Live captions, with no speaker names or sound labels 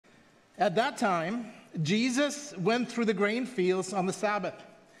At that time, Jesus went through the grain fields on the Sabbath.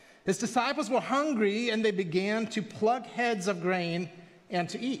 His disciples were hungry, and they began to pluck heads of grain and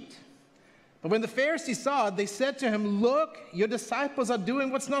to eat. But when the Pharisees saw it, they said to him, "Look, your disciples are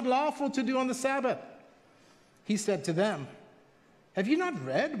doing what's not lawful to do on the Sabbath." He said to them, "Have you not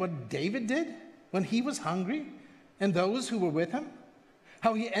read what David did when he was hungry and those who were with him?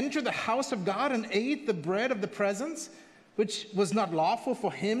 How he entered the house of God and ate the bread of the presence, which was not lawful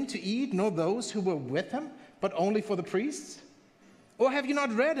for him to eat, nor those who were with him, but only for the priests? Or have you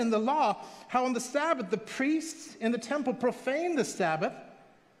not read in the law how on the Sabbath the priests in the temple profane the Sabbath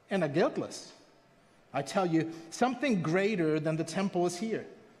and are guiltless? I tell you, something greater than the temple is here.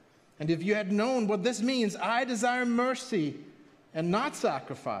 And if you had known what this means, I desire mercy and not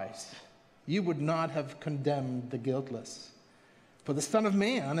sacrifice, you would not have condemned the guiltless. For the Son of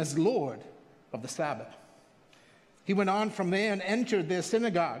Man is Lord of the Sabbath." He went on from there and entered their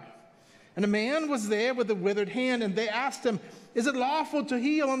synagogue. And a man was there with a withered hand, and they asked him, "Is it lawful to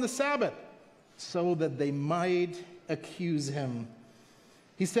heal on the Sabbath?" So that they might accuse him.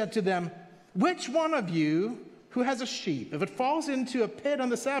 He said to them, "Which one of you who has a sheep, if it falls into a pit on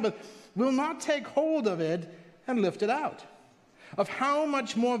the Sabbath, will not take hold of it and lift it out? Of how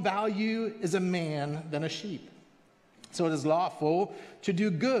much more value is a man than a sheep? So it is lawful to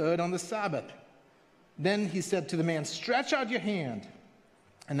do good on the Sabbath." Then he said to the man, "Stretch out your hand."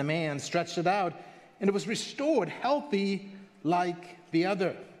 And the man stretched it out, and it was restored, healthy like the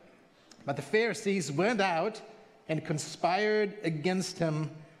other. But the Pharisees went out and conspired against him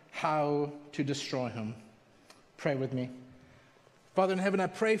how to destroy him. Pray with me. Father in heaven, I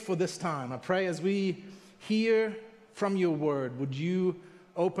pray for this time. I pray as we hear from your word, would you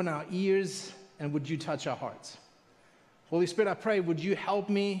open our ears and would you touch our hearts? Holy Spirit, I pray, would you help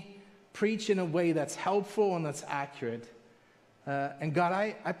me preach in a way that's helpful and that's accurate? And God,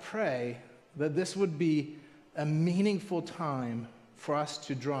 I pray that this would be a meaningful time for us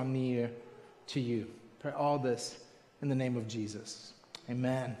to draw near to you. Pray all this in the name of Jesus.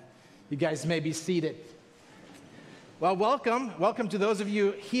 Amen. You guys may be seated. Well, welcome. Welcome to those of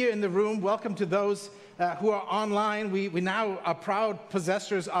you here in the room. Welcome to those who are online. We now are proud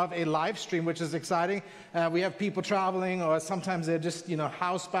possessors of a live stream, which is exciting. We have people traveling, or sometimes they're just,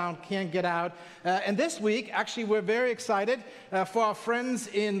 housebound, can't get out. And this week, actually, we're very excited for our friends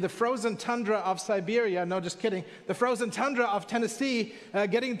in the frozen tundra of Siberia. No, just kidding. The frozen tundra of Tennessee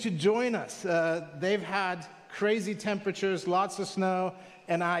getting to join us. They've had crazy temperatures, lots of snow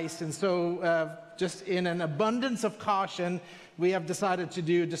and ice. And so just in an abundance of caution, we have decided to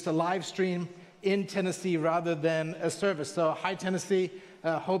do just a live stream in Tennessee rather than a service. So hi, Tennessee.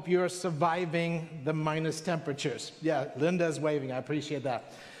 Hope you're surviving the minus temperatures. Yeah, Linda's waving. I appreciate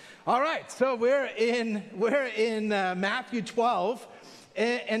that. All right, so we're in Matthew 12,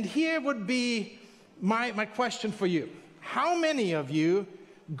 and here would be my question for you. How many of you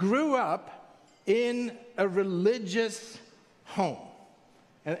grew up in a religious home?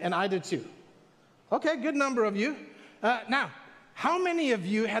 And I did too. Okay, good number of you. Now, how many of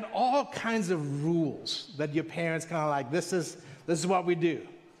you had all kinds of rules that your parents kind of like, this is what we do?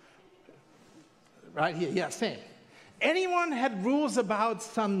 Right here, yeah, same. Anyone had rules about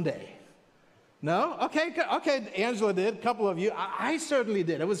Sunday? No? Okay, Angela did, a couple of you. I certainly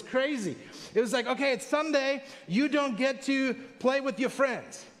did. It was crazy. It was like, okay, it's Sunday, you don't get to play with your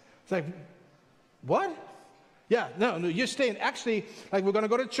friends. It's like, what? Yeah, no, you're staying. Actually, like we're going to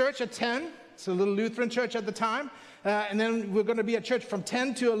go to church at 10. It's a little Lutheran church at the time. And then we're going to be at church from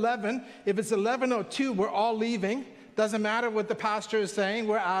 10 to 11. If it's 11:02, we're all leaving. Doesn't matter what the pastor is saying.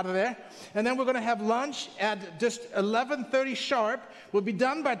 We're out of there. And then we're going to have lunch at just 11:30 sharp. We'll be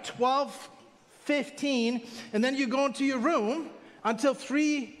done by 12:15. And then you go into your room until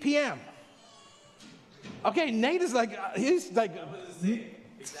 3 p.m. Okay, Nate is like, he's like,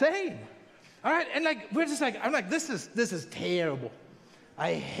 same. All right, and like, we're just like, I'm like, this is terrible.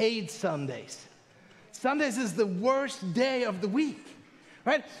 I hate Sundays. Sundays is the worst day of the week,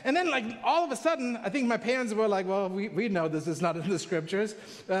 right? And then like all of a sudden, I think my parents were like, well, we know this is not in the scriptures.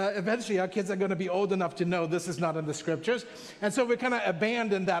 Eventually our kids are going to be old enough to know this is not in the scriptures. And so we kind of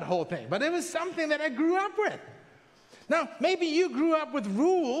abandoned that whole thing. But it was something that I grew up with. Now, maybe you grew up with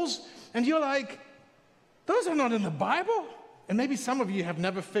rules and you're like, those are not in the Bible. And maybe some of you have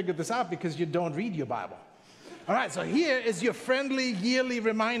never figured this out because you don't read your Bible. All right, so here is your friendly yearly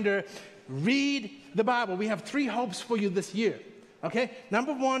reminder. Read the Bible. We have 3 hopes for you this year, okay?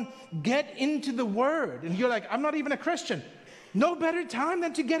 Number 1, get into the Word. And you're like, I'm not even a Christian. No better time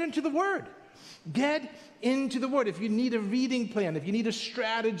than to get into the Word. Get into the Word. If you need a reading plan, if you need a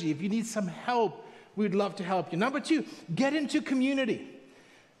strategy, if you need some help, we'd love to help you. Number 2, get into community.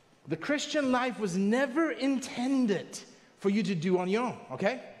 The Christian life was never intended for you to do on your own,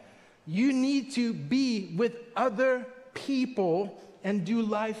 okay? You need to be with other people and do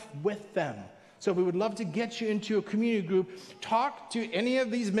life with them. So we would love to get you into a community group. Talk to any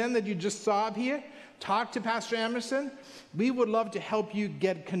of these men that you just saw up here. Talk to Pastor Emerson. We would love to help you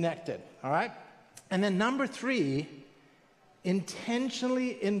get connected, all right? And then number 3,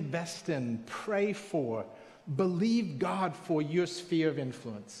 intentionally invest in, pray for, believe God for your sphere of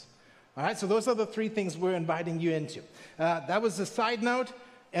influence. All right, so those are the 3 things we're inviting you into. That was a side note,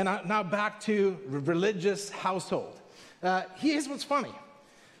 and now back to religious household. Here's what's funny.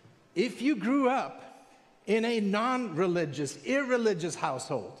 If you grew up in a non-religious, irreligious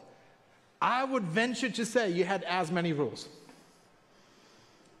household, I would venture to say you had as many rules.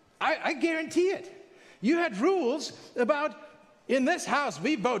 I guarantee it. You had rules about, in this house,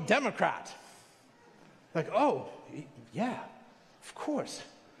 we vote Democrat. Like, oh, yeah, of course.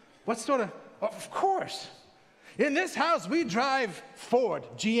 What sort of course. In this house, we drive Ford,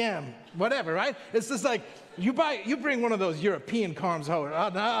 GM, whatever, right? It's just like, you bring one of those European cars home. Oh,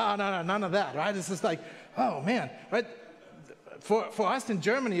 no, none of that, right? It's just like, oh, man, right? For us in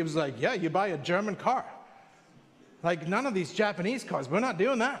Germany, it was like, yeah, you buy a German car. Like, none of these Japanese cars, we're not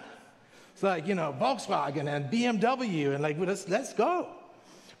doing that. It's like, Volkswagen and BMW, and like, let's go.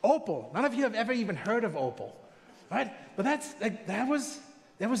 Opel, none of you have ever even heard of Opel, right? But there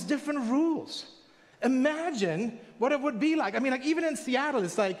was different rules. Imagine what it would be like. I mean, like even in Seattle,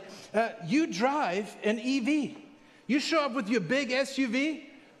 it's like you drive an EV. You show up with your big SUV,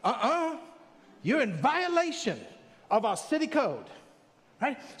 you're in violation of our city code,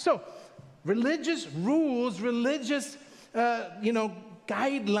 right? So religious rules, religious,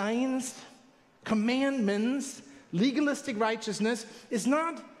 guidelines, commandments, legalistic righteousness is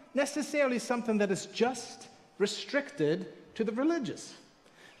not necessarily something that is just restricted to the religious.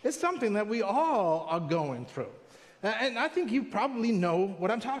 It's something that we all are going through. And I think you probably know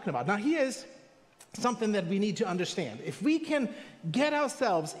what I'm talking about. Now, here's something that we need to understand. If we can get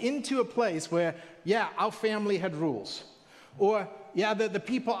ourselves into a place where, yeah, our family had rules, or, yeah, the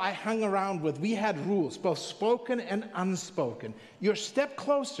people I hung around with, we had rules, both spoken and unspoken, you're a step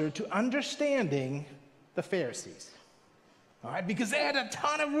closer to understanding the Pharisees. All right? Because they had a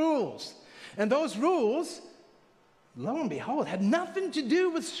ton of rules. And those rules, lo and behold, had nothing to do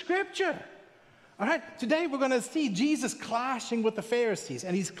with Scripture. All right, today we're going to see Jesus clashing with the Pharisees,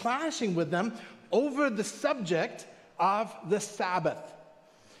 and he's clashing with them over the subject of the Sabbath.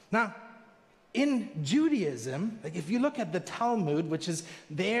 Now, in Judaism, like if you look at the Talmud, which is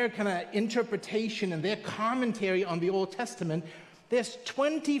their kind of interpretation and their commentary on the Old Testament, there's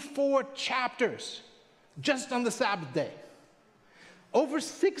 24 chapters just on the Sabbath day. Over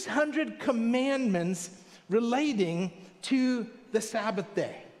 600 commandments relating to the Sabbath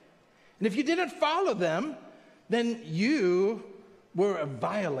day. And if you didn't follow them, then you were a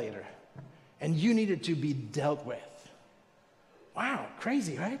violator and you needed to be dealt with. Wow,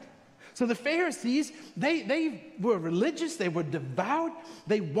 crazy, right? So the Pharisees, they were religious, they were devout,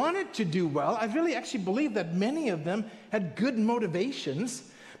 they wanted to do well. I really actually believe that many of them had good motivations,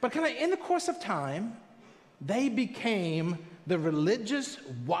 but kind of in the course of time, they became the religious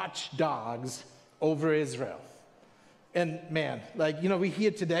watchdogs over Israel. And man, like, we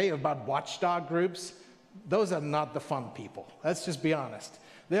hear today about watchdog groups. Those are not the fun people. Let's just be honest.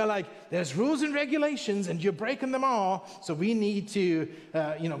 They're like, there's rules and regulations and you're breaking them all, so we need to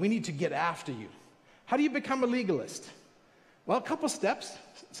get after you. How do you become a legalist? Well, a couple steps,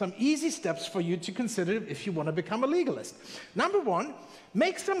 some easy steps for you to consider if you want to become a legalist. Number 1,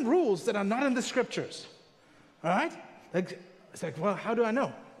 make some rules that are not in the Scriptures. All right? It's like, well, how do I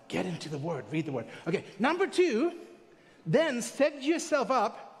know? Get into the Word, read the Word. Okay, number 2, then set yourself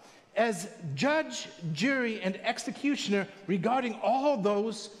up as judge, jury, and executioner regarding all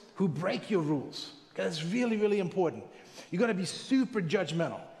those who break your rules. Because it's really, really important. You're going to be super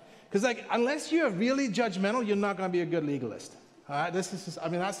judgmental. Because unless you're really judgmental, you're not going to be a good legalist. All right, that's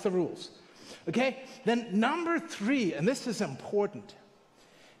the rules. Okay, then number 3, and this is important.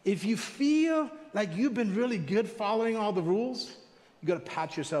 If you feel like you've been really good following all the rules, you got to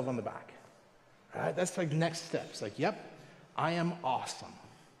pat yourself on the back. All right, that's like next steps. Like, yep, I am awesome.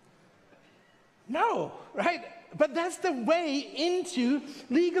 No, right? But that's the way into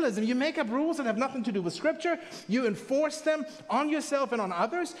legalism. You make up rules that have nothing to do with Scripture. You enforce them on yourself and on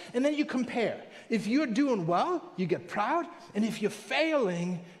others, and then you compare. If you're doing well, you get proud, and if you're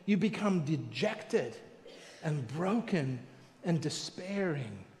failing, you become dejected and broken and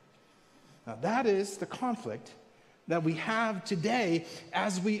despairing. Now, that is the conflict that we have today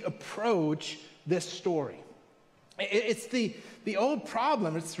as we approach this story. It's the old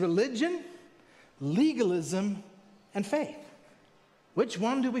problem. It's religion, legalism, and faith. Which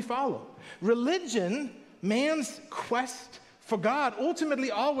one do we follow? Religion, man's quest for God,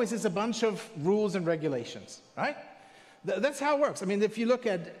 ultimately always is a bunch of rules and regulations, right? That's how it works. I mean, if you look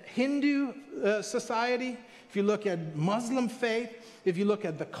at Hindu society, if you look at Muslim faith, if you look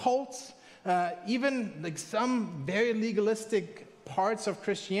at the cults, even like some very legalistic parts of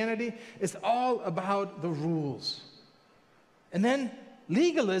Christianity, it's all about the rules. And then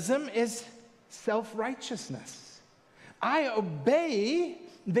legalism is self-righteousness. I obey,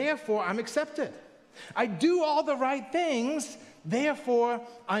 therefore I'm accepted. I do all the right things, therefore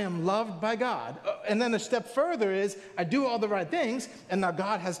I am loved by God. And then a step further is, I do all the right things, and now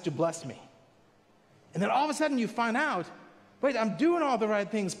God has to bless me. And then all of a sudden you find out, wait, I'm doing all the right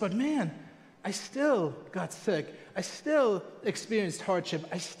things, but man, I still got sick. I still experienced hardship.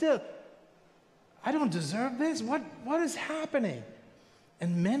 I don't deserve this. What is happening?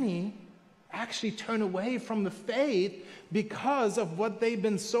 And many actually turn away from the faith because of what they've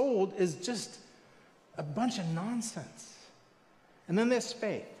been sold is just a bunch of nonsense. And then there's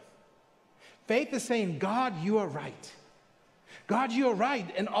faith. Faith is saying, God, you are right. God, you are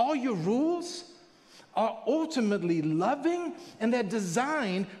right. And all your rules are ultimately loving, and they're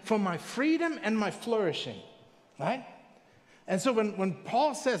designed for my freedom and my flourishing, right? And so when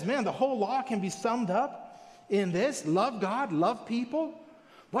Paul says, man, the whole law can be summed up in this, love God, love people,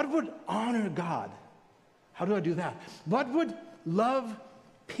 what would honor God? How do I do that? What would love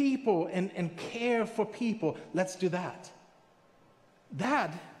people and care for people? Let's do that.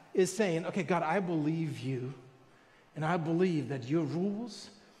 That is saying, okay, God, I believe you, and I believe that your rules,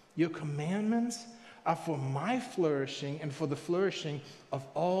 your commandments are for my flourishing and for the flourishing of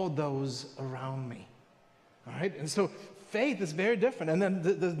all those around me. All right? And so faith is very different. And then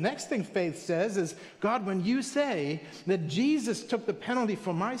the next thing faith says is, God, when you say that Jesus took the penalty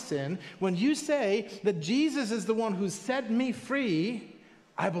for my sin, when you say that Jesus is the one who set me free,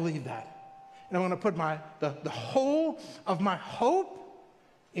 I believe that. And I want to put the whole of my hope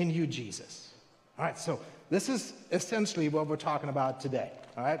in you, Jesus. All right, so this is essentially what we're talking about today.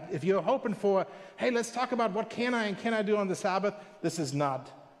 All right, if you're hoping for, hey, let's talk about what can I and can I do on the Sabbath, this is not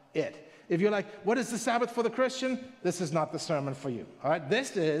it. If you're like, what is the Sabbath for the Christian? This is not the sermon for you. All right,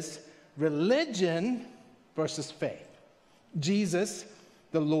 this is religion versus faith. Jesus,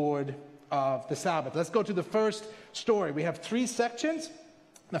 the Lord of the Sabbath. Let's go to the first story. We have 3 sections.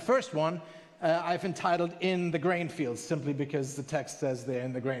 The first one I've entitled In the Grain Fields, simply because the text says they're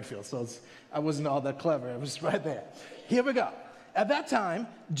in the grain fields. So I wasn't all that clever. It was right there. Here we go. At that time,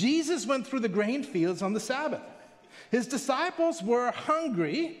 Jesus went through the grain fields on the Sabbath. His disciples were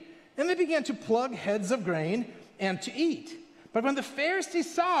hungry, and they began to plug heads of grain and to eat. But when the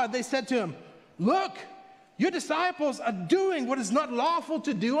Pharisees saw it, they said to him, look, your disciples are doing what is not lawful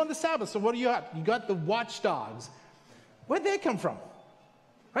to do on the Sabbath. So what do you have? You got the watchdogs. Where'd they come from?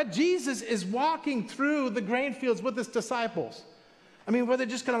 Right? Jesus is walking through the grain fields with his disciples. I mean, were they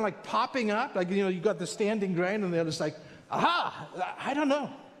just kind of like popping up? Like, you got the standing grain, and they're just like, aha, I don't know.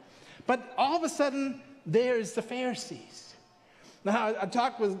 But all of a sudden, there's the Pharisees. Now, I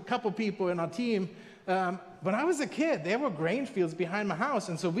talked with a couple people in our team. When I was a kid, there were grain fields behind my house,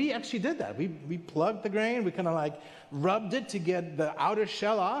 and so we actually did that. We plugged the grain, we kind of like rubbed it to get the outer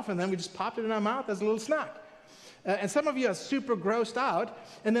shell off, and then we just popped it in our mouth as a little snack. And some of you are super grossed out,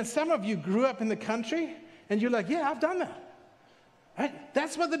 and then some of you grew up in the country, and you're like, yeah, I've done that. Right?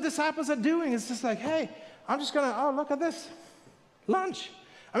 That's what the disciples are doing. It's just like, hey, I'm just going to, oh, look at this, lunch.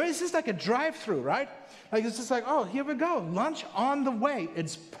 I mean, it's just like a drive-through, right? Like, it's just like, oh, here we go, lunch on the way.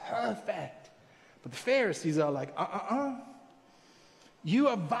 It's perfect. But the Pharisees are like, you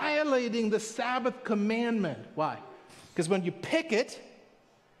are violating the Sabbath commandment. Why? Because when you pick it,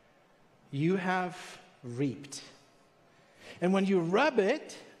 you have reaped. And when you rub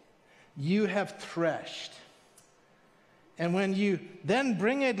it, you have threshed. And when you then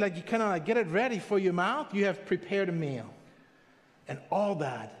bring it, like you kind of like get it ready for your mouth, you have prepared a meal. And all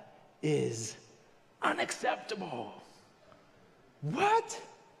that is unacceptable. What?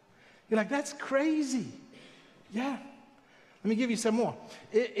 You're like, that's crazy. Yeah. Let me give you some more.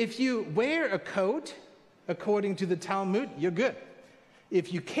 If you wear a coat, according to the Talmud, you're good.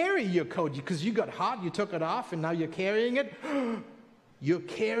 If you carry your coat, because you got hot, you took it off, and now you're carrying it, you're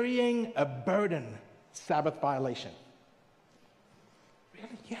carrying a burden, Sabbath violation.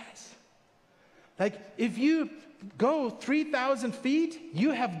 Really? Yes. Like, if you go 3,000 feet,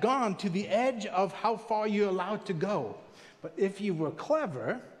 you have gone to the edge of how far you're allowed to go. But if you were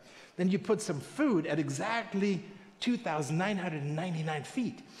clever, then you put some food at exactly 2,999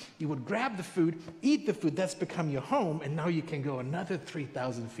 feet. You would grab the food, eat the food, that's become your home, and now you can go another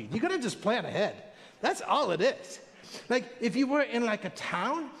 3,000 feet. You're going to just plan ahead. That's all it is. Like if you were in like a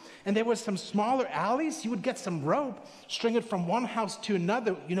town and there were some smaller alleys, you would get some rope, string it from one house to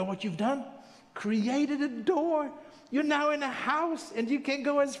another. You know what you've done? Created a door. You're now in a house and you can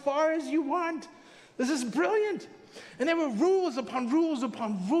go as far as you want. This is brilliant. And there were rules upon rules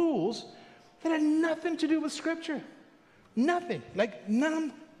upon rules that had nothing to do with Scripture. Nothing. Like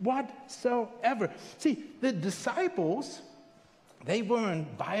none whatsoever. See, the disciples, they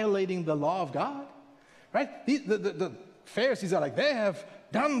weren't violating the law of God. Right? The Pharisees are like, they have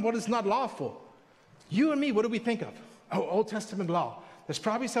done what is not lawful. You and me, what do we think of? Oh, Old Testament law. There's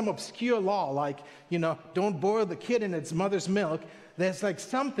probably some obscure law like, don't boil the kid in its mother's milk. There's like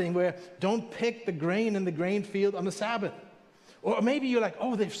something where don't pick the grain in the grain field on the Sabbath. Or maybe you're like,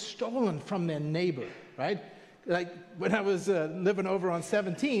 oh, they've stolen from their neighbor, right? Like when I was living over on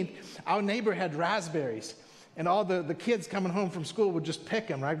 17th, our neighbor had raspberries. And all the kids coming home from school would just pick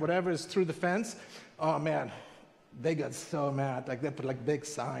them, right? Whatever is through the fence. Oh, man, they got so mad. Like they put like big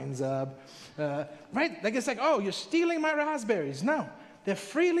signs up. Right? Like it's like, oh, you're stealing my raspberries. No, they're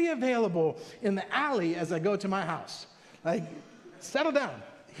freely available in the alley as I go to my house. Like, settle down.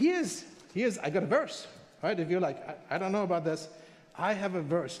 Here's I got a verse. Right? If you're like, I don't know about this, I have a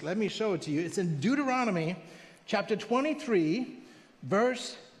verse. Let me show it to you. It's in Deuteronomy chapter 23,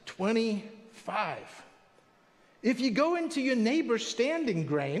 verse 25. If you go into your neighbor's standing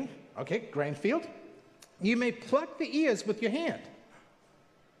grain, okay, grain field, you may pluck the ears with your hand.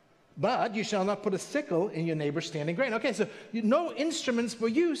 But you shall not put a sickle in your neighbor's standing grain. Okay, so no instruments were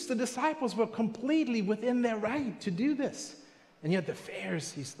used. The disciples were completely within their right to do this. And yet the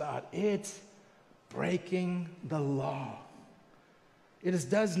Pharisees thought, it's breaking the law. It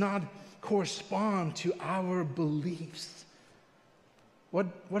does not correspond to our beliefs. What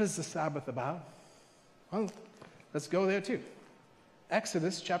is the Sabbath about? Well, let's go there too.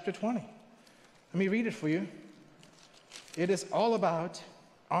 Exodus chapter 20. Let me read it for you. It is all about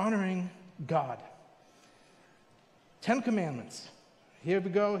honoring God. 10 commandments. Here we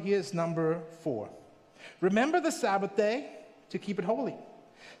go. Here's number 4. Remember the Sabbath day to keep it holy.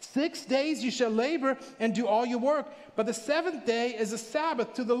 6 days you shall labor and do all your work, but the 7th day is a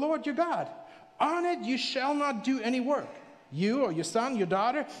Sabbath to the Lord your God. On it you shall not do any work. You or your son, your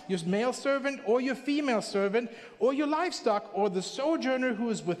daughter, your male servant or your female servant, or your livestock, or the sojourner who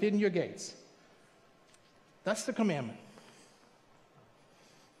is within your gates. That's the commandment.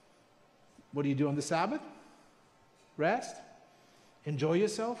 What do you do on the Sabbath? Rest. Enjoy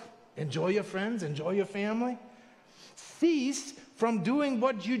yourself. Enjoy your friends. Enjoy your family. Cease from doing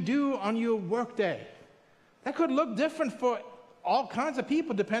what you do on your work day. That could look different for all kinds of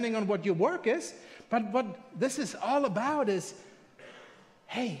people depending on what your work is. But what this is all about is,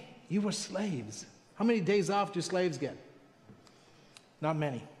 hey, you were slaves. How many days off do slaves get? Not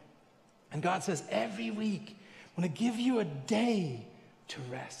many. And God says, every week, I'm going to give you a day to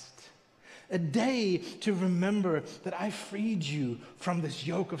rest. A day to remember that I freed you from this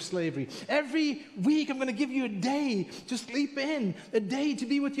yoke of slavery. Every week, I'm going to give you a day to sleep in, a day to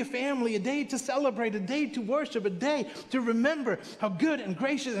be with your family, a day to celebrate, a day to worship, a day to remember how good and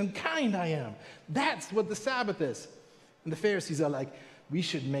gracious and kind I am. That's what the Sabbath is. And the Pharisees are like, we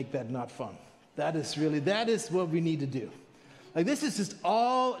should make that not fun. That is what we need to do. Like, this is just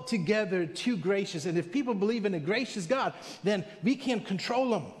altogether too gracious. And if people believe in a gracious God, then we can't control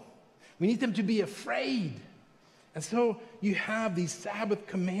them. We need them to be afraid. And so you have these Sabbath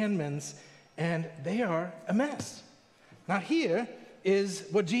commandments, and they are a mess. Now here is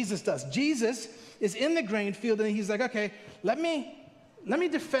what Jesus does. Jesus is in the grain field, and he's like, okay, let me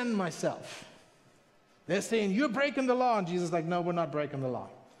defend myself. They're saying, you're breaking the law. And Jesus is like, no, we're not breaking the law.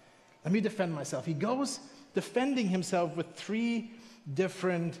 Let me defend myself. He goes defending himself with 3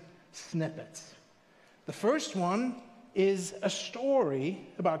 different snippets. The first one is a story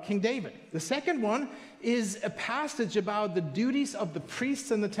about King David. The second one is a passage about the duties of the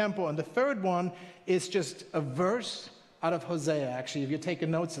priests in the temple. And the third one is just a verse out of Hosea. Actually, if you're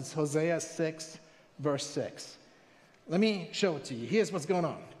taking notes, it's Hosea 6, verse 6. Let me show it to you. Here's what's going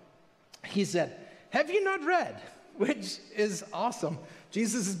on. He said, have you not read? Which is awesome.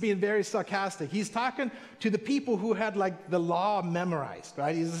 Jesus is being very sarcastic. He's talking to the people who had like the law memorized,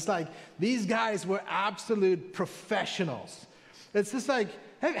 right? He's just like, these guys were absolute professionals. It's just like,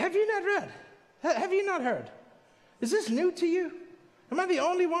 have you not read? Have you not heard? Is this new to you? Am I the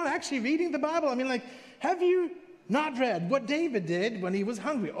only one actually reading the Bible? I mean, like, have you not read what David did when he was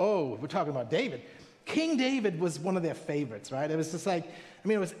hungry? Oh, we're talking about David. King David was one of their favorites, right? It was just like,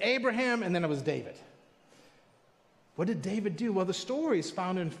 it was Abraham and then it was David. What did David do? Well, the story is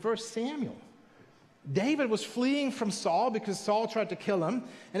found in 1 Samuel. David was fleeing from Saul because Saul tried to kill him.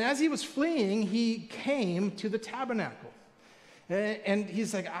 And as he was fleeing, he came to the tabernacle. And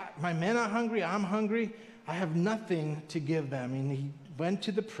he's like, my men are hungry, I'm hungry. I have nothing to give them. And he went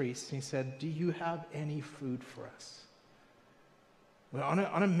to the priest and he said, do you have any food for us? We're on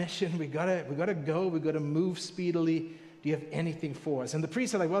a mission. We gotta go. We gotta move speedily. Do you have anything for us? And the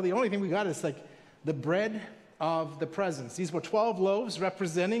priest said, like, well, the only thing we got is like the bread of the presence. These were 12 loaves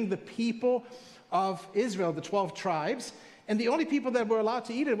representing the people of Israel, the 12 tribes. And the only people that were allowed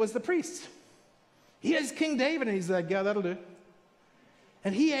to eat it was the priests. Here's King David, and he's like, yeah, that'll do.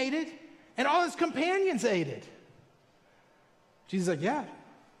 And he ate it, and all his companions ate it. Jesus is like, yeah,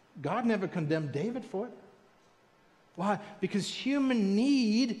 God never condemned David for it. Why? Because human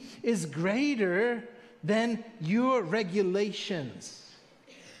need is greater than your regulations.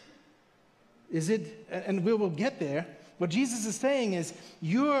 Is it? And we will get there. What Jesus is saying is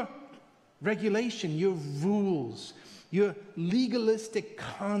your regulation, your rules, your legalistic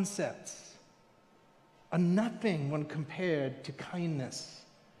concepts are nothing when compared to kindness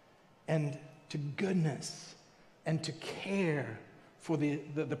and to goodness and to care for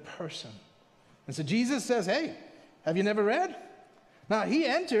the person. And so Jesus says, hey, have you never read? Now, he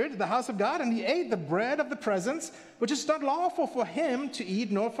entered the house of God and he ate the bread of the presence, which is not lawful for him to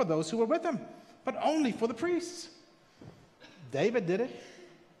eat nor for those who were with him, but only for the priests. David did it.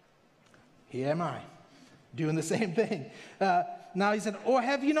 Here am I, doing the same thing. Now he said, or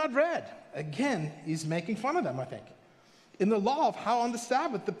have you not read? Again, he's making fun of them, I think. In the law of how on the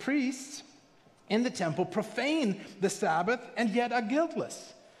Sabbath the priests in the temple profane the Sabbath and yet are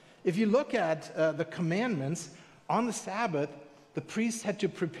guiltless. If you look at the commandments, on the Sabbath, the priests had to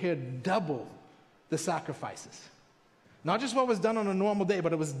prepare double the sacrifices. Not just what was done on a normal day,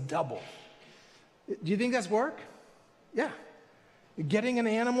 but it was double. Do you think that's work? Yeah. Getting an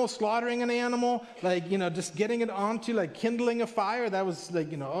animal, slaughtering an animal, just getting it onto, kindling a fire, that was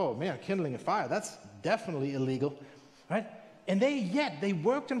oh man, kindling a fire, that's definitely illegal, right? And they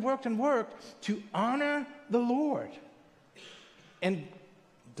worked and worked and worked to honor the Lord. And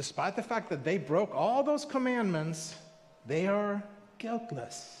despite the fact that they broke all those commandments, they are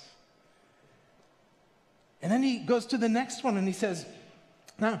guiltless. And then he goes to the next one and he says,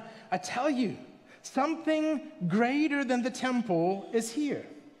 now, I tell you, something greater than the temple is here.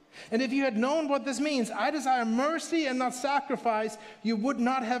 And if you had known what this means, I desire mercy and not sacrifice, you would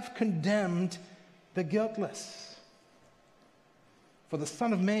not have condemned the guiltless. For the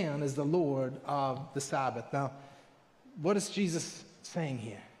Son of Man is the Lord of the Sabbath. Now, what is Jesus saying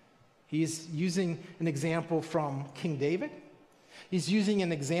here? He's using an example from King David. He's using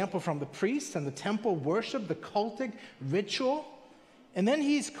an example from the priests and the temple worship, the cultic ritual. And then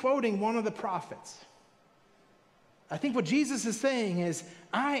he's quoting one of the prophets. I think what Jesus is saying is,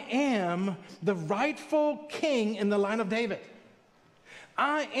 I am the rightful king in the line of David.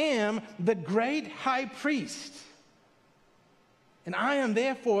 I am the great high priest. And I am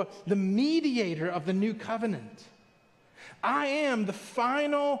therefore the mediator of the new covenant. I am the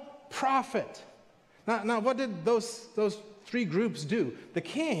final prophet. Now what did those three groups do? The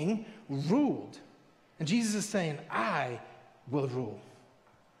king ruled. And Jesus is saying, I will rule.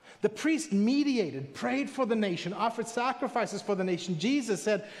 The priest mediated, prayed for the nation, offered sacrifices for the nation. Jesus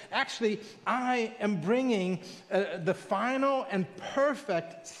said, actually, I am bringing the final and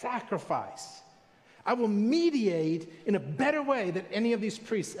perfect sacrifice. I will mediate in a better way than any of these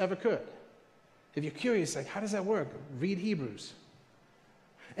priests ever could. If you're curious, how does that work? Read Hebrews.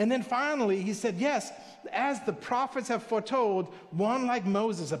 And then finally, he said, yes, as the prophets have foretold, one like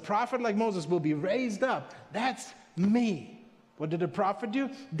Moses, a prophet like Moses will be raised up. That's me. What did the prophet do?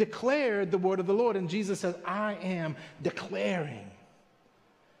 Declared the word of the Lord. And Jesus says, I am declaring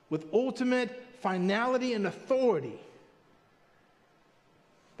with ultimate finality and authority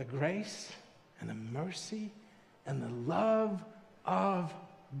the grace and the mercy and the love of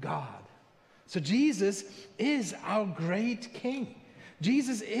God. So Jesus is our great king.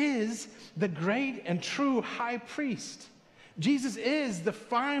 Jesus is the great and true high priest. Jesus is the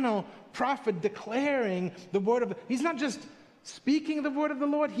final prophet declaring the word of, he's not just speaking the word of the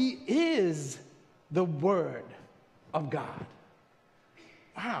Lord, he is the word of God.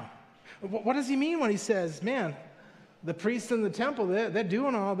 Wow. What does he mean when he says, man, the priests in the temple, they're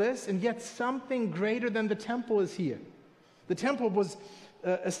doing all this, and yet something greater than the temple is here? The temple was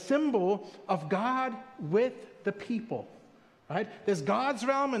a symbol of God with the people, right? There's God's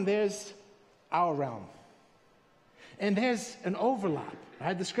realm and there's our realm. And there's an overlap,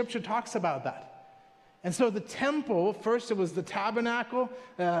 right? The scripture talks about that. And so the temple, first it was the tabernacle.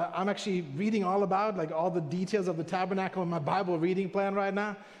 I'm actually reading all about like all the details of the tabernacle in my Bible reading plan right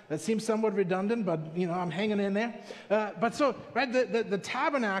now. That seems somewhat redundant, but I'm hanging in there. But so, right, the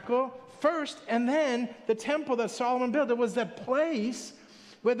tabernacle first, and then the temple that Solomon built. It was that place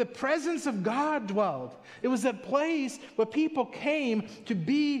where the presence of God dwelled. It was that place where people came to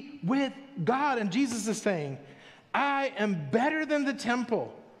be with God. And Jesus is saying, I am better than the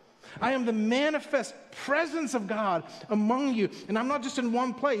temple. I am the manifest presence of God among you. And I'm not just in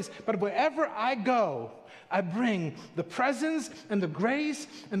one place, but wherever I go, I bring the presence and the grace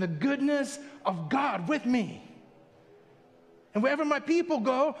and the goodness of God with me. And wherever my people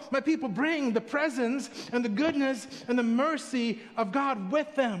go, my people bring the presence and the goodness and the mercy of God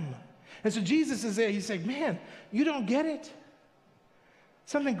with them. And so Jesus is there. He's like, man, you don't get it.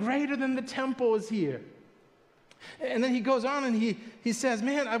 Something greater than the temple is here. And then he goes on and he says,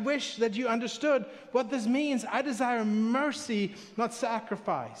 man, I wish that you understood what this means. I desire mercy, not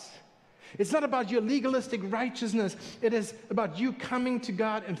sacrifice. It's not about your legalistic righteousness. It is about you coming to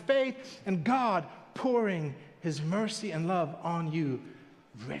God in faith and God pouring his mercy and love on you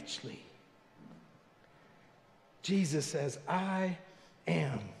richly. Jesus says, I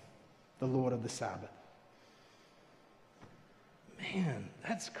am the Lord of the Sabbath. Man,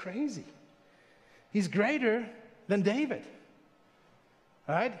 that's crazy. He's greater than David.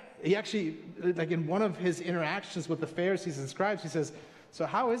 All right? He actually, like in one of his interactions with the Pharisees and scribes, he says, so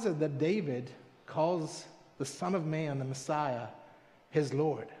how is it that David calls the Son of Man, the Messiah, his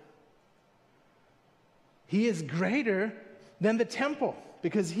Lord? He is greater than the temple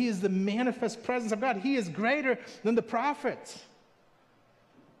because he is the manifest presence of God. He is greater than the prophets.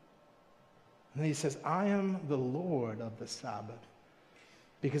 And he says, I am the Lord of the Sabbath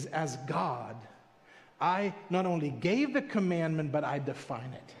because as God, I not only gave the commandment, but I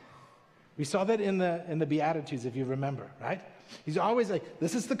define it. We saw that in the Beatitudes, if you remember, right? He's always like,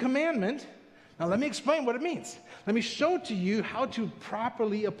 this is the commandment. Now let me explain what it means. Let me show to you how to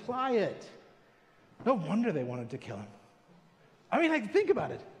properly apply it. No wonder they wanted to kill him. I mean, like, think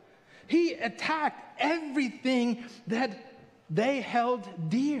about it. He attacked everything that they held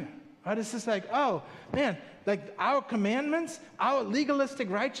dear. Right? It's just like, oh, man, like our commandments, our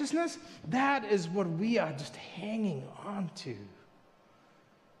legalistic righteousness, that is what we are just hanging on to.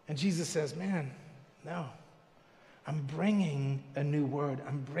 And Jesus says, man, no. I'm bringing a new word.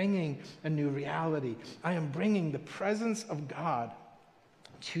 I'm bringing a new reality. I am bringing the presence of God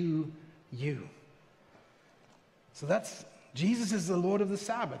to you. So Jesus is the Lord of the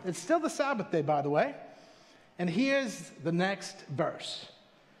Sabbath. It's still the Sabbath day, by the way. And here's the next verse.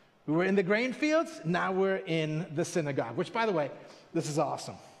 We were in the grain fields, now we're in the synagogue, which, by the way, this is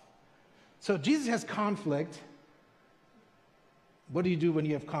awesome. So Jesus has conflict. What do you do when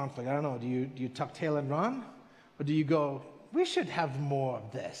you have conflict? I don't know. Do you tuck tail and run? Or do you go, we should have more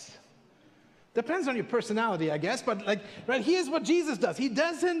of this? Depends on your personality, I guess. But right, here's what Jesus does. He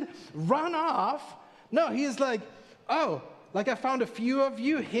doesn't run off. No, he is like, oh, like I found a few of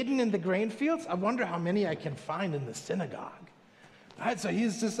you hidden in the grain fields. I wonder how many I can find in the synagogue. Right, so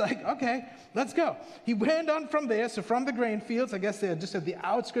he's just like, okay, let's go. He went on from there, so from the grain fields, I guess they're just at the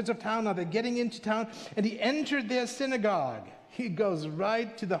outskirts of town, now they're getting into town, and he entered their synagogue. He goes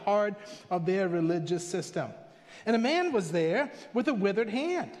right to the heart of their religious system. And a man was there with a withered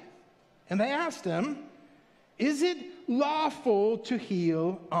hand. And they asked him, is it lawful to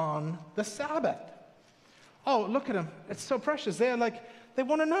heal on the Sabbath? Oh, look at them. It's so precious. They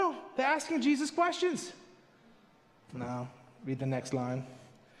want to know. They're asking Jesus questions. No. Read the next line.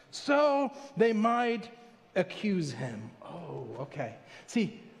 So they might accuse him. Oh, okay.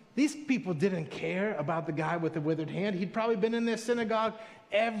 See, these people didn't care about the guy with the withered hand. He'd probably been in their synagogue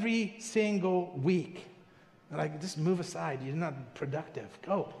every single week. They're like, just move aside. You're not productive.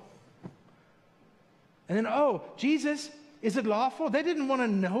 Go. And then, oh, Jesus, is it lawful? They didn't want to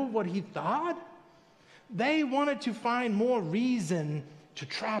know what he thought. They wanted to find more reason to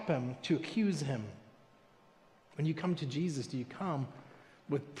trap him, to accuse him. When you come to Jesus, do you come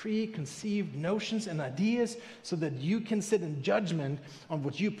with preconceived notions and ideas so that you can sit in judgment on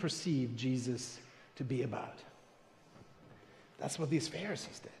what you perceive Jesus to be about? That's what these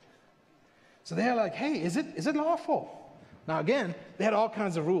Pharisees did. So they're like, hey, is it lawful? Now again, they had all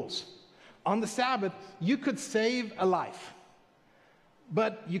kinds of rules. On the Sabbath, you could save a life,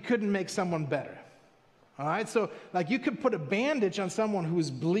 but you couldn't make someone better. All right, so like you could put a bandage on someone who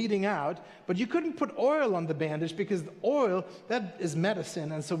is bleeding out, but you couldn't put oil on the bandage because the oil, that is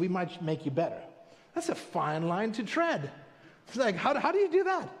medicine, and so we might make you better. That's a fine line to tread. It's like, how do you do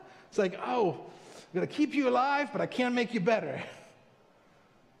that? It's like, oh, I'm going to keep you alive, but I can't make you better.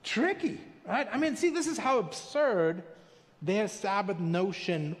 tricky, right? I mean, see, this is how absurd their Sabbath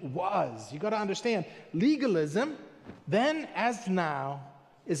notion was. You got to understand, legalism, then as now,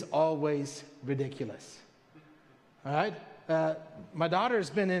 is always ridiculous. All right? My daughter's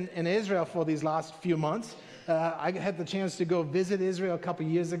been in Israel for these last few months. I had the chance to go visit Israel a couple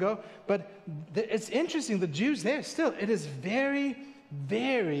years ago. But it's interesting, the Jews there still, it is very,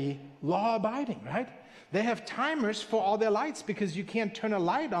 very law-abiding, right? They have timers for all their lights because you can't turn a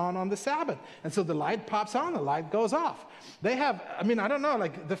light on the Sabbath. And so the light pops on, the light goes off. They have, I mean, I don't know,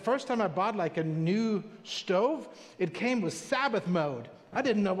 like the first time I bought like a new stove, it came with Sabbath mode. I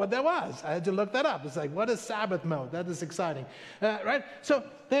didn't know what that was. I had to look that up. It's like, what is Sabbath mode? That is exciting, right? So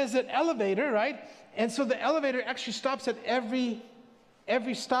there's an elevator, right? And so the elevator actually stops at every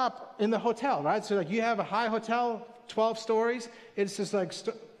stop in the hotel, right? So like you have a high hotel, 12 stories. It's just like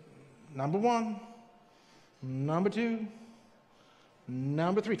number 1, number 2,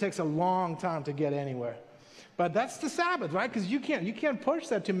 number 3. It takes a long time to get anywhere. But that's the Sabbath, right? Because you can't push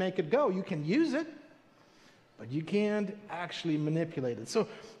that to make it go. You can use it, but you can't actually manipulate it. So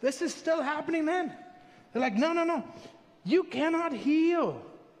this is still happening then. They're like, no. You cannot heal.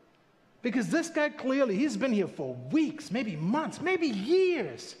 Because this guy clearly, he's been here for weeks, maybe months, maybe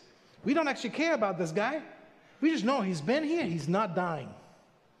years. We don't actually care about this guy. We just know he's been here. He's not dying.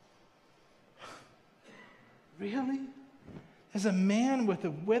 Really? There's a man with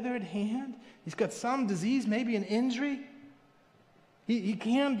a withered hand. He's got some disease, maybe an injury. He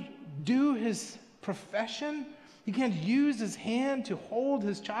can't do his profession. He can't use his hand to hold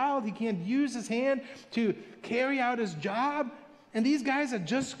his child. He can't use his hand to carry out his job. And these guys are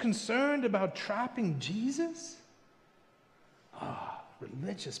just concerned about trapping Jesus?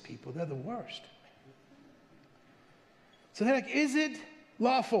 Religious people, they're the worst. So they're like, is it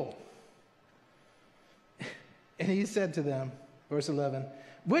lawful? And he said to them, verse 11,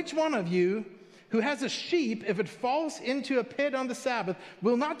 which one of you who has a sheep, if it falls into a pit on the Sabbath,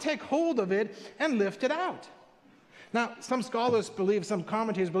 will not take hold of it and lift it out? Now, some scholars believe, some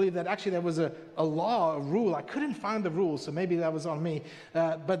commentators believe that actually there was a law, a rule. I couldn't find the rule, so maybe that was on me.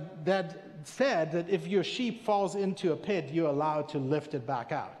 But that said that if your sheep falls into a pit, you're allowed to lift it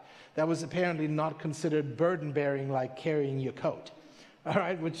back out. That was apparently not considered burden-bearing like carrying your coat. All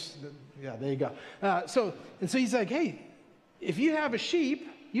right, which, yeah, there you go. So he's like, hey, if you have a sheep,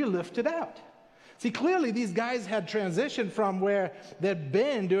 you lift it out. See, clearly these guys had transitioned from where they'd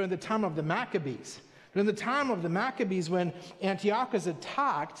been during the time of the Maccabees. During the time of the Maccabees, when Antiochus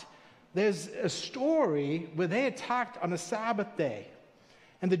attacked, there's a story where they attacked on a Sabbath day.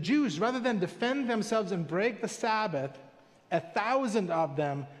 And the Jews, rather than defend themselves and break the Sabbath, 1,000 of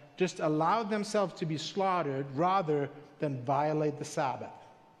them just allowed themselves to be slaughtered rather than violate the Sabbath.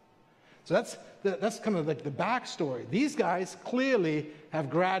 So that's kind of like the backstory. These guys clearly have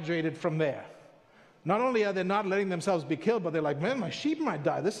graduated from there. Not only are they not letting themselves be killed, but they're like, man, my sheep might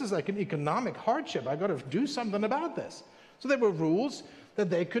die. This is like an economic hardship. I got to do something about this. So there were rules that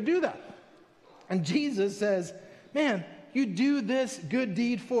they could do that. And Jesus says, man, you do this good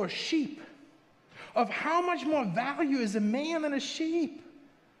deed for sheep. Of how much more value is a man than a sheep?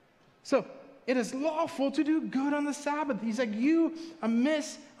 So it is lawful to do good on the Sabbath. He's like, you are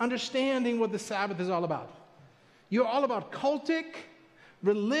misunderstanding what the Sabbath is all about. You're all about cultic,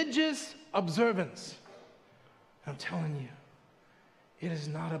 religious observance. I'm telling you, it is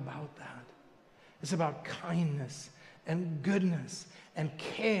not about that. It's about kindness and goodness and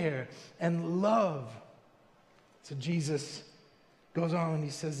care and love. So Jesus goes on and he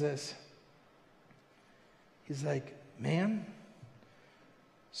says this. He's like, man,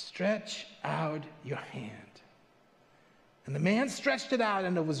 stretch out your hand. And the man stretched it out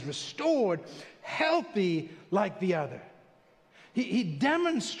and it was restored, healthy like the other. He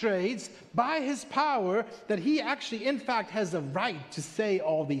demonstrates by his power that he actually, in fact, has the right to say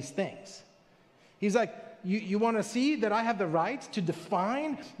all these things. He's like, you want to see that I have the right to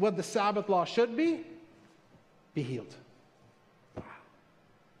define what the Sabbath law should be? Be healed. Wow.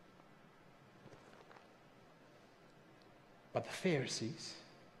 But the Pharisees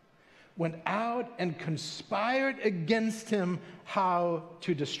went out and conspired against him how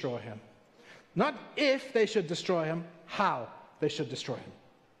to destroy him. Not if they should destroy him, how they should destroy him.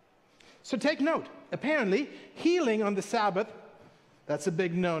 So take note. Apparently, healing on the Sabbath, that's a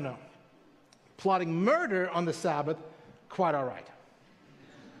big no-no. Plotting murder on the Sabbath, quite all right.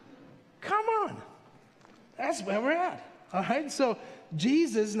 Come on. That's where we're at. All right? So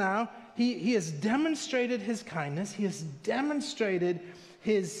Jesus now, he has demonstrated his kindness. He has demonstrated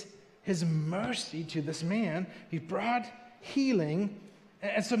his mercy to this man. He brought healing.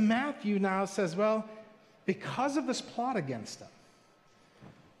 And so Matthew now says, well, because of this plot against him,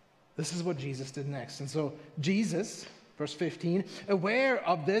 This is what Jesus did next. And so Jesus, verse 15, aware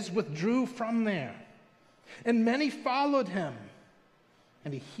of this, withdrew from there. And many followed him,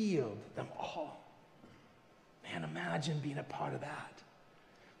 and he healed them all. Man, imagine being a part of that.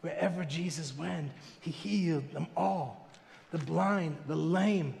 Wherever Jesus went, he healed them all. The blind, the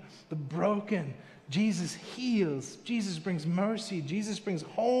lame, the broken. Jesus heals. Jesus brings mercy. Jesus brings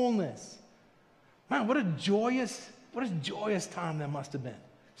wholeness. Man, what a joyous time that must have been.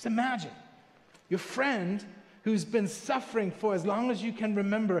 Just imagine your friend who's been suffering for as long as you can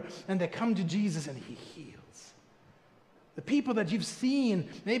remember, and they come to Jesus and he heals. The people that you've seen,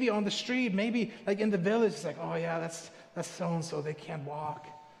 maybe on the street, maybe like in the village, it's like, oh yeah, that's so-and-so, they can't walk.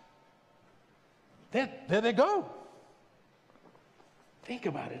 There they go. Think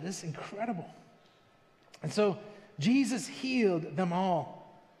about it. It's incredible. And so Jesus healed them all,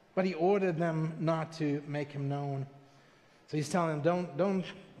 but he ordered them not to make him known. So he's telling them,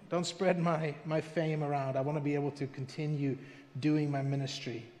 don't spread my fame around. I want to be able to continue doing my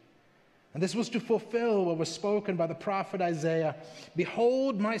ministry. And this was to fulfill what was spoken by the prophet Isaiah.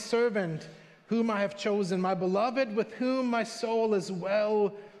 Behold my servant, whom I have chosen, my beloved, with whom my soul is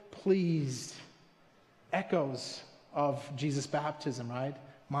well pleased. Echoes of Jesus' baptism, right?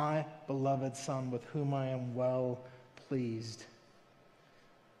 My beloved Son, with whom I am well pleased.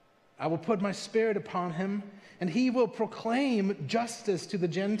 I will put my spirit upon him, and he will proclaim justice to the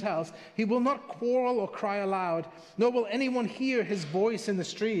Gentiles. He will not quarrel or cry aloud, nor will anyone hear his voice in the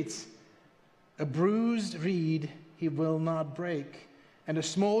streets. A bruised reed he will not break, and a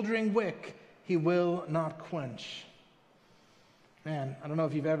smoldering wick he will not quench. Man, I don't know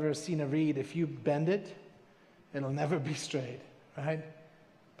if you've ever seen a reed. If you bend it, it'll never be straight, right?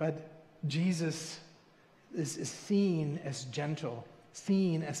 But Jesus is seen as gentle,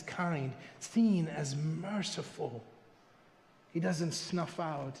 seen as kind, seen as merciful. He doesn't snuff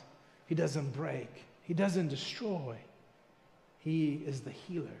out. He doesn't break. He doesn't destroy. He is the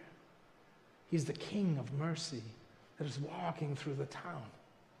healer. He's the King of mercy that is walking through the town.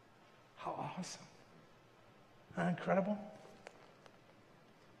 How awesome. Isn't that incredible?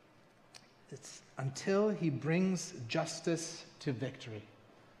 It's until he brings justice to victory.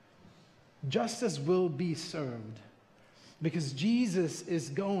 Justice will be served because Jesus is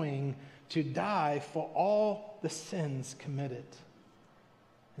going to die for all the sins committed.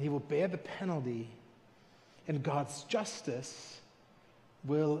 And he will bear the penalty, and God's justice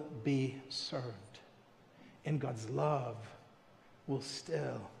will be served. And God's love will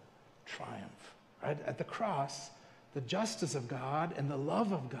still triumph. Right? At the cross, the justice of God and the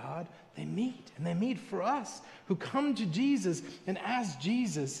love of God, they meet. And they meet for us who come to Jesus and ask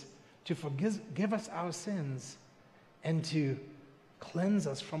Jesus to forgive us our sins and to cleanse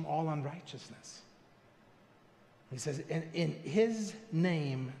us from all unrighteousness. He says, in his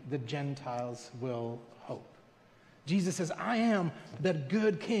name, the Gentiles will hope. Jesus says, I am that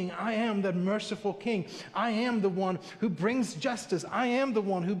good king. I am that merciful king. I am the one who brings justice. I am the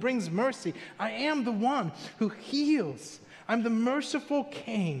one who brings mercy. I am the one who heals. I'm the merciful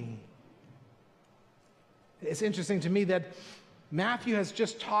king. It's interesting to me that Matthew has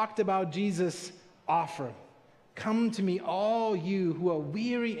just talked about Jesus' offer. Come to me, all you who are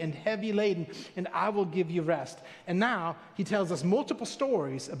weary and heavy laden, and I will give you rest. And now he tells us multiple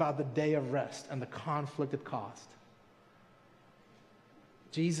stories about the day of rest and the conflict it caused.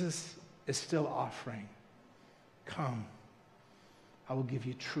 Jesus is still offering, come, I will give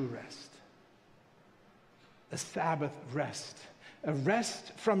you true rest. A Sabbath rest. A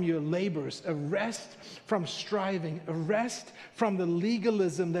rest from your labors, a rest from striving, a rest from the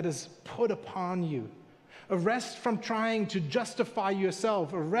legalism that is put upon you, a rest from trying to justify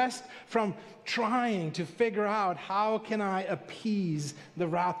yourself, a rest from trying to figure out how can I appease the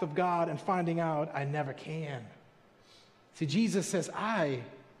wrath of God and finding out I never can. See, Jesus says, I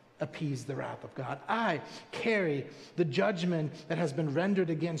appease the wrath of God. I carry the judgment that has been rendered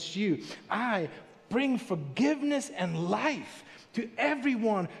against you. I bring forgiveness and life to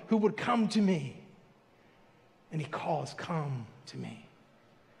everyone who would come to me. And he calls, come to me.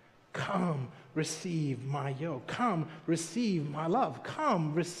 Come, receive my yoke. Come, receive my love.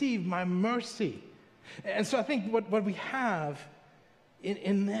 Come, receive my mercy. And so I think what we have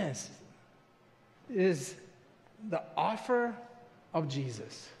in this is the offer of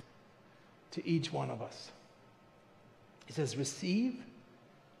Jesus to each one of us. He says, receive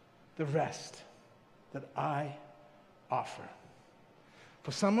the rest that I offer.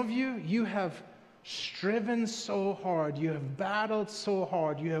 For some of you, you have striven so hard, you have battled so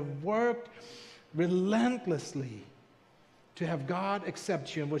hard, you have worked relentlessly to have God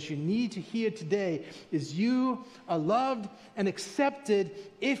accept you. And what you need to hear today is you are loved and accepted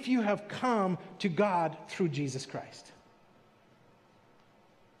if you have come to God through Jesus Christ.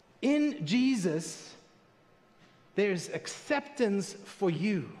 In Jesus, there's acceptance for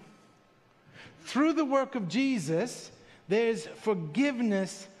you. Through the work of Jesus, there's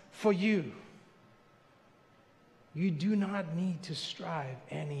forgiveness for you. You do not need to strive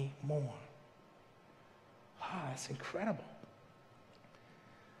anymore. That's incredible.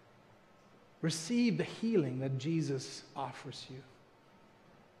 Receive the healing that Jesus offers you.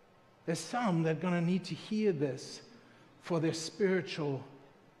 There's some that are going to need to hear this for their spiritual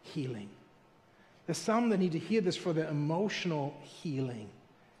healing. There's some that need to hear this for their emotional healing.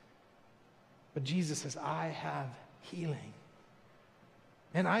 But Jesus says, I have healing.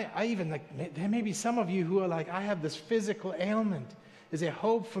 And I even, there may be some of you who are like, I have this physical ailment. Is there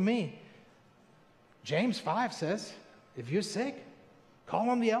hope for me? James 5 says, if you're sick,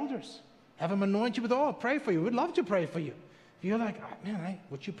 call on the elders. Have them anoint you with oil. Pray for you. We'd love to pray for you. If you're like, man,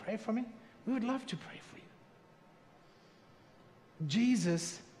 would you pray for me? We would love to pray for you.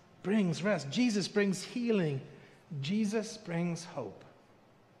 Jesus brings rest. Jesus brings healing. Jesus brings hope.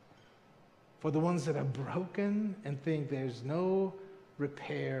 For the ones that are broken and think there's no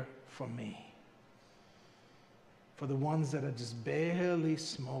repair for me. For the ones that are just barely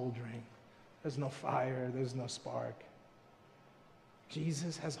smoldering. There's no fire. There's no spark.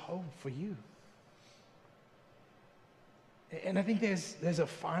 Jesus has hope for you. And I think there's a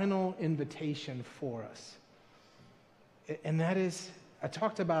final invitation for us. And that is, I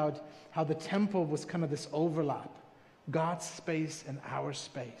talked about how the temple was kind of this overlap. God's space and our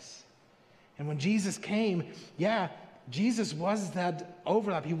space. And when Jesus came, Jesus was that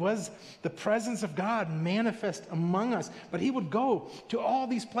overlap. He was the presence of God manifest among us. But he would go to all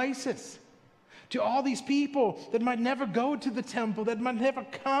these places, to all these people that might never go to the temple, that might never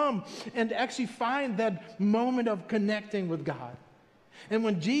come and actually find that moment of connecting with God. And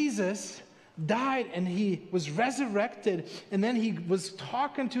when Jesus died and he was resurrected, and then he was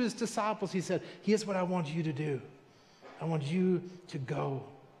talking to his disciples, he said, here's what I want you to do. I want you to go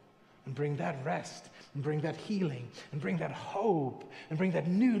and bring that rest, and bring that healing, and bring that hope, and bring that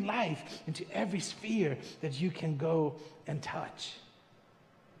new life into every sphere that you can go and touch.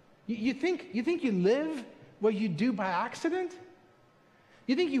 You think you live where you do by accident?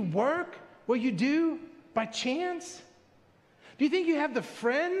 You think you work where you do by chance? Do you think you have the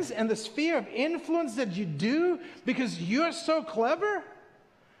friends and the sphere of influence that you do because you're so clever?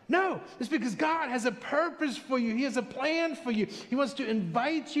 No, it's because God has a purpose for you. He has a plan for you. He wants to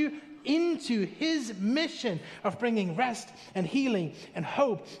invite you into his mission of bringing rest and healing and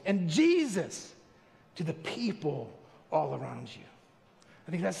hope and Jesus to the people all around you. I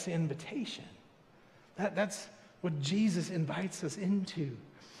think that's the invitation. That's what Jesus invites us into.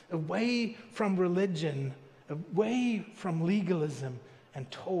 Away from religion, away from legalism, and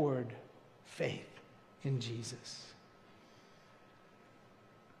toward faith in Jesus.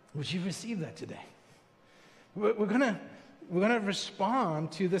 Would you receive that today? We're gonna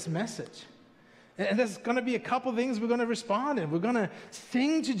respond to this message. And there's going to be a couple things we're going to respond in. We're going to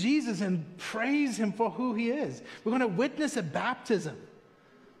sing to Jesus and praise him for who he is. We're going to witness a baptism.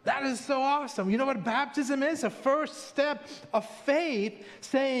 That is so awesome. You know what baptism is? A first step of faith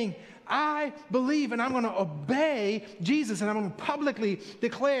saying, I believe and I'm going to obey Jesus, and I'm going to publicly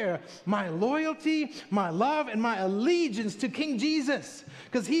declare my loyalty, my love, and my allegiance to King Jesus,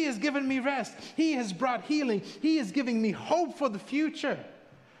 because he has given me rest. He has brought healing. He is giving me hope for the future.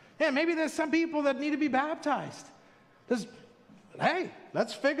 Yeah, maybe there's some people that need to be baptized. Hey,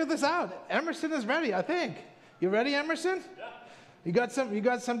 let's figure this out. Emerson is ready, I think. You ready, Emerson? Yeah. You got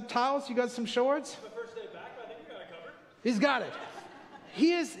some towels? You got some shorts? The first day back, I think you got it covered. He's got it.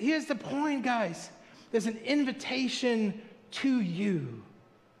 Here's the point, guys. There's an invitation to you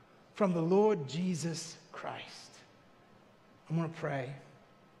from the Lord Jesus Christ. I'm going to pray.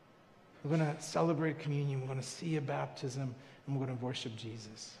 We're going to celebrate communion. We're going to see a baptism, and we're going to worship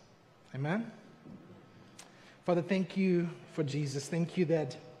Jesus. Amen? Father, thank you for Jesus. Thank you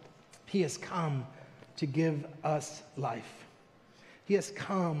that he has come to give us life. He has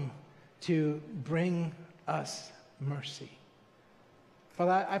come to bring us mercy.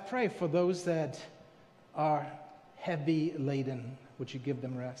 Father, I pray for those that are heavy laden, would you give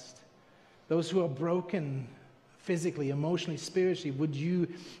them rest? Those who are broken physically, emotionally, spiritually, would you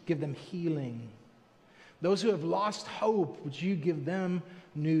give them healing? Those who have lost hope, would you give them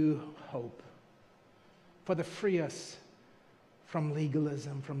new hope? Father, free us from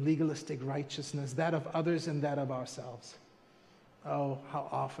legalism, from legalistic righteousness, that of others and that of ourselves. Oh, how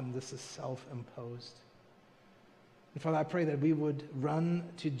often this is self-imposed. And Father, I pray that we would run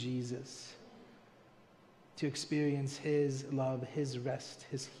to Jesus to experience his love, his rest,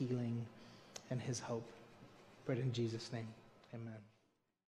 his healing, and his hope. Pray it in Jesus' name. Amen.